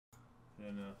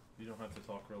And you don't have to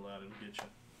talk real loud. It'll get you.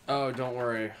 Oh, don't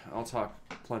worry. I'll talk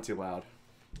plenty loud.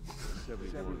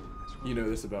 You know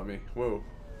this about me. Whoa.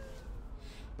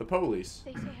 The police.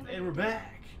 Hey, we're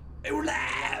back. Hey, we're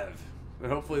live.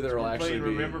 And hopefully there will actually be.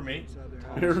 Remember Me.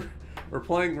 We're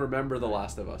playing Remember the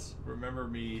Last of Us. Remember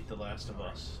Me, The Last of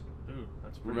Us. Ooh,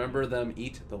 that's pretty Remember them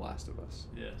eat The Last of Us.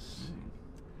 Yes.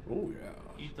 Oh yeah.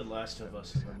 Eat The Last of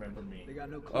Us and Remember Me.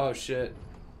 Oh shit.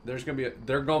 There's gonna be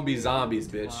they're gonna be zombies,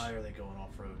 bitch. Why are they going off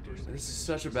road, dude? This is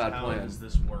such a bad plan. How does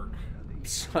this work?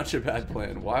 Such a bad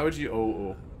plan. Why would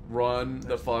you run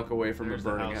the fuck away from a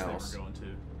burning house? They were going to.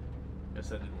 Guess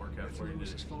that didn't work out for you, did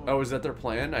it? Oh, is that their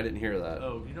plan? I didn't hear that.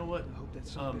 Oh, you know what?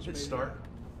 Hit start.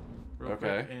 Real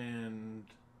quick, and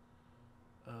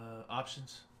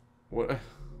options. What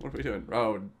are we doing?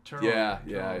 Oh, Turn yeah.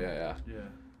 Yeah.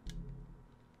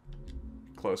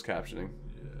 Closed captioning.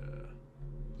 Yeah.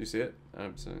 Do you see it?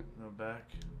 I'm seeing. No, back.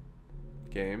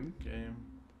 Game.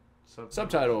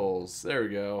 Subtitles. There we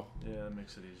go. Yeah, that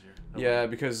makes it easier. Yeah,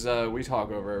 because we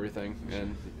talk over everything,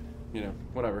 and you know,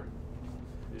 whatever.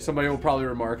 Yeah. Somebody will probably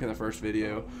remark in the first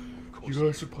video, "You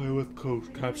guys should play with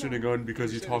closed captioning on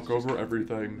because you talk over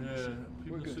everything." Yeah,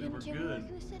 people said we're good.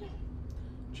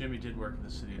 Jimmy did work in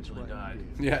the city until he died.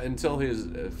 Yeah, until his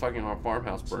fucking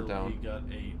farmhouse burnt down. He got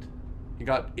 8. He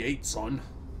got 8, son.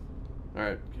 All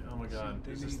right. Oh my God!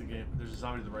 Is this the game? There's a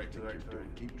zombie to the right.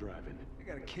 Keep driving. I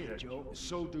got a kid, Joe.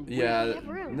 So do we. Yeah.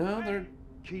 No, they're.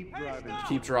 Keep driving.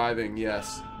 Keep driving.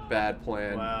 Yes. Bad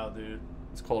plan. Wow, dude.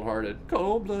 It's cold-hearted.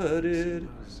 Cold-blooded. It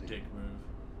was a dick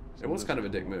move. It was kind of a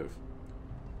dick move.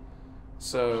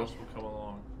 So. Come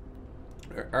along.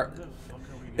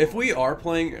 If we are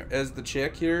playing as the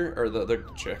chick here, or the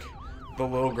chick, the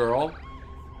little girl,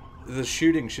 the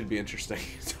shooting should be interesting.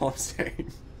 That's all I'm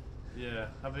saying. Yeah.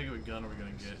 How big of a gun are we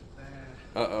gonna get?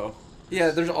 Uh-oh.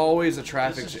 Yeah, there's always a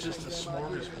traffic jam. This is just a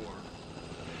smorgasbord.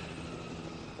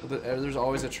 There's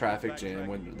always a traffic jam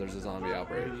when there's a zombie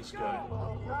outbreak. Look at this guy.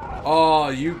 Oh,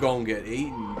 you gonna get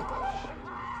eaten.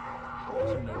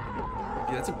 Yeah,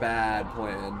 that's a bad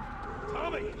plan.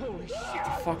 Tommy! Holy shit! What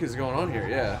the fuck is going on here?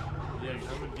 Yeah. Yeah,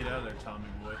 I would get out of there, Tommy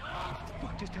boy.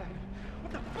 What just happened?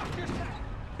 What the fuck just happened?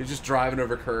 He's just driving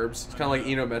over curbs. It's kind of like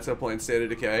Eno Metzo playing State of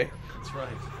Decay. That's right.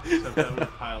 Except that would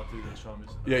pile through those zombies.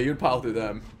 Yeah, you'd pile through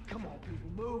them. Come on, people,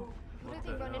 move. What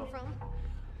are they running from?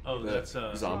 Oh, that's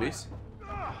zombies.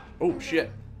 Oh shit.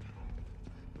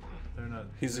 They're not.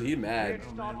 He's mad.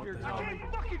 Oh, man, what the hell? I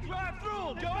can't fucking drive through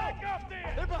them, Joe. Back up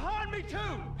there. They're behind me too.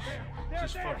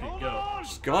 Just fucking go.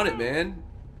 Just gun it, man.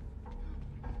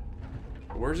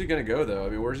 Where's he gonna go though? I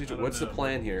mean, what's the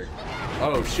plan here?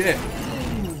 Oh shit.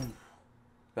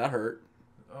 That hurt.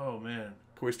 Oh man.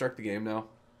 Can we start the game now?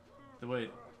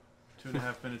 Wait,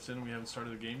 2.5 minutes in, we haven't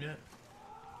started the game yet.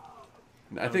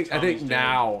 I think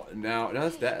now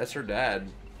that's her dad.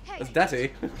 That's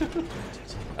Daddy.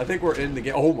 I think we're in the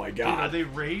game. Oh my god. Dude, are they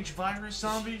rage virus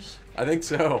zombies? I think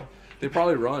so. They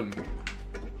probably run.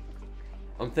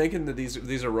 I'm thinking that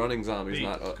these are running zombies, Hey,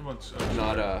 not come on,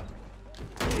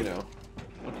 you know.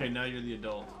 Okay, now you're the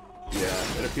adult.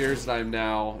 Yeah, it appears that I'm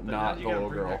now not the little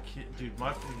girl. Dude,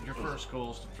 your first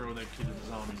goal is to throw that kid to the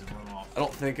zombies and run off. I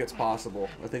don't think it's possible.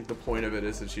 I think the point of it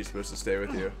is that she's supposed to stay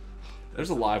with you. There's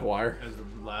a live wire. As the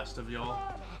last of y'all?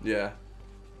 Yeah.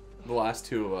 The last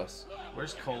 2 of us.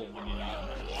 Where's Cole when you need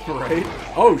him?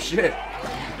 Right? Oh, shit.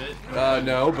 Bit?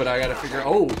 No, but I gotta figure...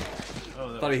 Oh!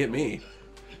 Oh, Thought he hit me.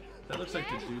 That looks like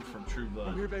the dude from True Blood.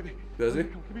 Come here, baby. Does he?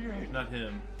 Give me your hand. Not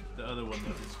him. The other one,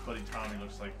 his buddy Tommy,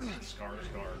 looks like Scar.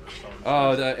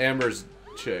 Oh, the Amber's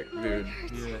chick, dude.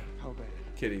 Yeah. How bad?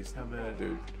 Kitties. How bad,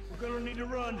 dude? We're gonna need to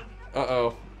run.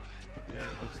 Uh-oh. Yeah,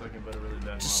 it looks like a really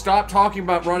bad. Just stop talking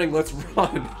about running. Let's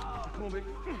run. Come on, baby.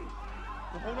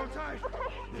 Hold on tight.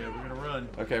 Yeah, we're gonna run.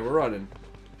 Okay, we're running.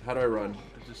 How do I run?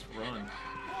 Just run.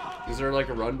 Is there like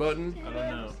a run button? I don't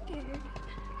know.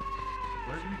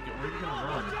 Where are you gonna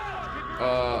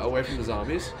run? Away from the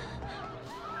zombies.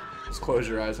 Just close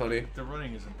your eyes, honey. The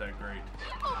running isn't that great.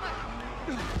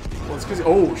 Well, it's because...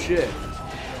 Oh, shit.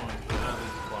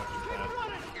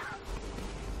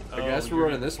 I guess we're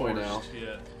running this way now.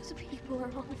 Yeah. Those people are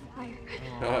on fire.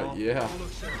 Yeah.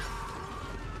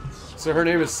 So her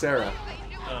name is Sarah.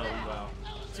 Oh, wow.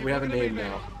 So we have a name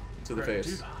now. To the face.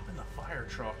 Dude, hop in the fire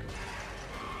truck.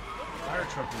 Fire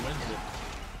truck wins it.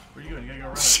 Where are you going? You gotta go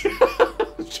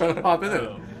around. Trying to hop in it.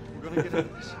 We're gonna get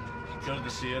in this. Go to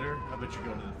the theater? I bet you're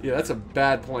going to the... Yeah, that's a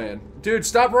bad plan. Dude,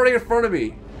 stop running in front of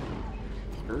me.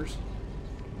 Fuckers.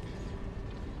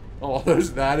 Oh,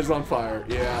 that is on fire.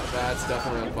 Yeah, that's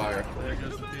definitely on fire. There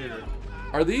goes the theater.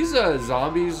 Are these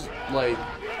zombies like...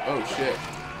 Oh, shit.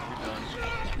 You're done.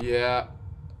 Yeah.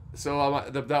 So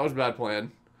that was a bad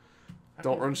plan.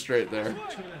 Don't run straight there.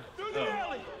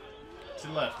 Oh. To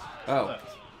the left. To Oh. the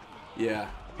left. Yeah.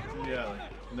 To the alley.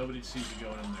 Nobody sees you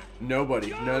going in there.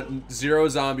 Nobody. No, zero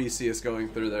zombies see us going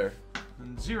through there.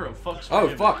 And zero fucks. Oh,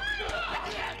 for fuck.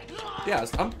 Yeah,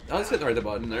 I was hitting the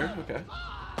button there. Okay.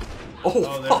 Oh,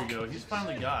 Oh, there fuck. we go. He's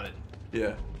finally got it.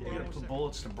 Yeah. You gotta put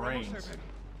bullets to brains.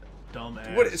 Dumb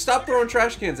ass. What? Stop throwing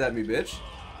trash cans at me, bitch.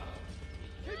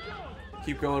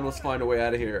 Keep going. Let's find a way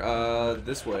out of here.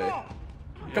 This way. Yeah.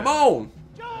 Come on.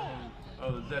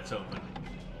 Oh, that's open.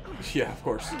 Yeah, of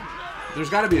course. There's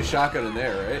got to be a shotgun in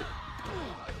there, right?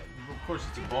 Of course,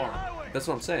 it's a bar. That's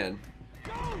what I'm saying.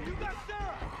 You got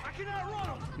Sarah. I can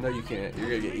outrun him. No, you can't. You're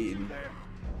gonna get eaten.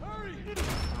 Hurry.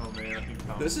 Oh man, I think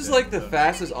Tom's This is dead, like the though.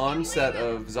 fastest onset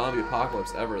of zombie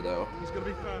apocalypse ever, though. He's gonna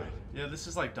be fine. Yeah, this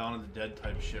is like Dawn of the Dead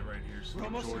type shit right here. Some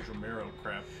George Romero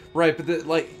crap. Right, but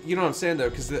you know what I'm saying though,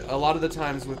 because a lot of the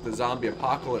times with the zombie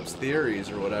apocalypse theories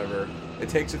or whatever, it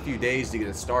takes a few days to get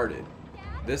it started.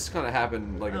 This kind of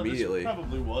happened like No, immediately. This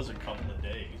probably was a couple of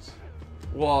days.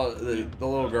 Well, the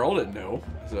little girl didn't know,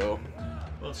 so.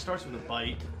 Well, it starts with a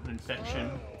bite, an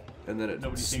infection. And then it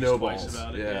Nobody thinks snowballs. twice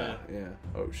about it, Yeah, yeah. yeah.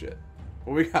 Oh shit.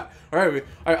 What we got? All right,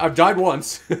 I've died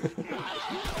once.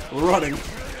 We're running.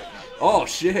 Oh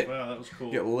shit. Wow, that was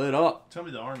cool. Get lit up. Tell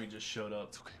me the army just showed up.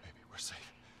 It's okay, baby. We're safe.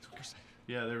 We're safe.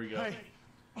 Yeah, there we go. Hey,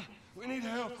 we need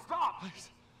help. Stop. Please.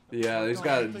 Yeah, he's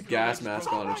got a gas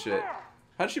mask on and shit.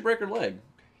 How did she break her leg?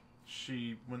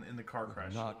 She went in the car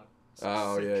crash.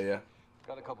 Oh yeah, yeah.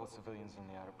 Got a couple of civilians on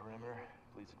the outer perimeter.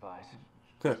 Please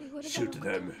advise. Shoot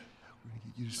them.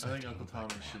 I think Uncle Tommy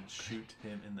should shoot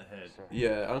him in the head.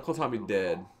 Yeah, Uncle Tommy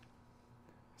dead.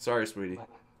 Sorry, sweetie.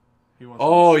 He wants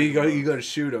Oh, to you shoot him. gotta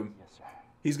shoot him. Yes, sir.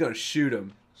 He's gonna shoot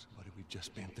him. Somebody, we've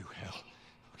just been through hell.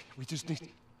 Okay, we just need.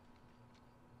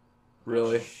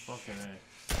 Really? Fucking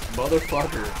A.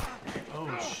 Motherfucker.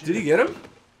 Oh shit. Did he get him?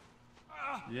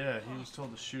 Yeah, he was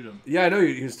told to shoot him. Yeah, I know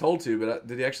he was told to, but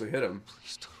did he actually hit him?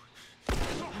 Please don't.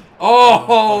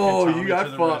 Oh, Fucking Tommy you got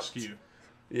to the fucked. rescue.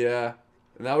 Yeah.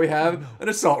 And now we have an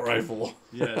assault rifle.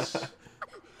 Yes.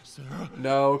 Sarah.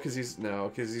 No, because he's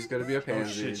gonna be a Oh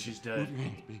pansy. shit, she's dead.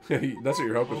 That's what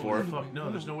you're hoping Holy for. fuck, no,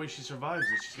 there's no way she survives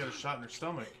this. She's got a shot in her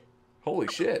stomach. Holy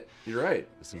shit, you're right.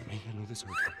 Listen to me. I know this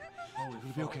hurts. Holy It'll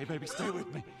be fuck. okay, baby. Stay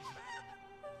with me.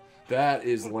 That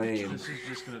is lame. This is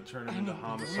just gonna turn him into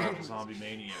homicidal zombie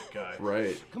maniac guy.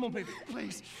 Right. Come on, baby.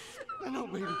 Please. I know,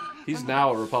 baby. He's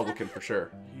now a Republican for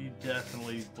sure. He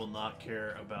definitely will not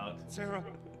care about Sarah.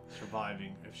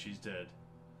 surviving if she's dead.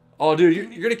 Oh, dude,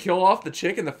 you're gonna kill off the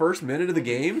chick in the first minute of the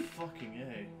game? Fucking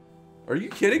A. Are you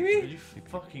kidding Are me? you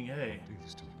fucking A? Do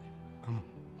this to me. Come on.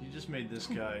 You just made this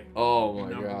guy Oh your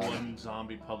my number god. one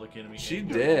zombie public enemy. She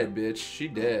and dead, bitch. She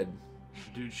dead.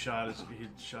 Dude he shot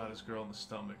his girl in the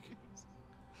stomach.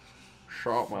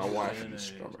 Shot my wife in the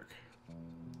stomach.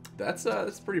 That's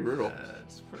pretty brutal.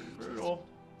 That's pretty brutal.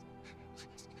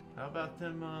 How about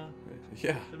them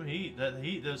Yeah.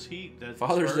 those heat, that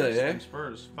Father's Spurs, Day, eh? them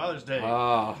Spurs. Father's Day.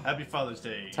 Ah. Happy Father's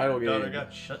Day. Title Your daughter game.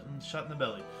 got shot in the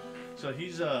belly. So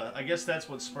he's I guess that's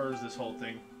what spurs this whole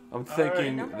thing. I'm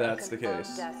thinking Alright. that's the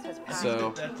case.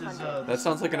 So That is that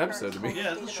sounds like an episode to me.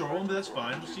 yeah, it's a short one, but that's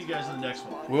fine. We'll see you guys in the next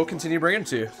one. We'll continue bringing it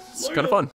to you. It's kind of fun.